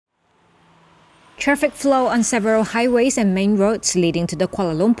Traffic flow on several highways and main roads leading to the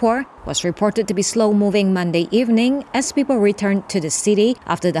Kuala Lumpur was reported to be slow-moving Monday evening as people returned to the city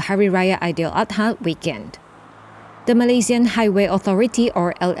after the Hari Raya Aidiladha weekend. The Malaysian Highway Authority,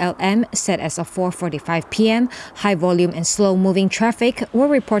 or LLM, said as of 4:45 p.m., high volume and slow-moving traffic were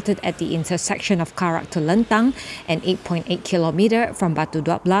reported at the intersection of Karak to Lentang and 8.8 km from Batu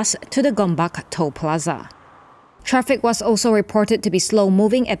 12 to the Gombak Toll Plaza. Traffic was also reported to be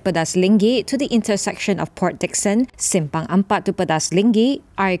slow-moving at Pedas Linggi to the intersection of Port Dickson, Simpang Ampat to Pedas Linggi,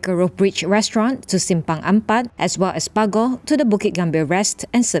 Air Keruh Bridge Restaurant to Simpang Ampat, as well as Pagoh to the Bukit Gambir Rest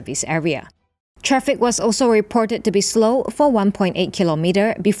and Service area. Traffic was also reported to be slow for 1.8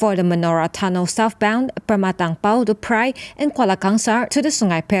 km before the Menora Tunnel southbound, Permatang Pau to Prai, and Kuala Kangsar to the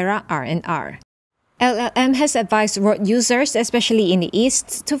Sungai Perak R&R. LLM has advised road users, especially in the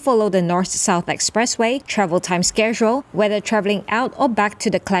east, to follow the North-South Expressway travel time schedule, whether traveling out or back to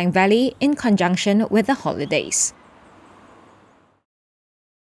the Klang Valley in conjunction with the holidays.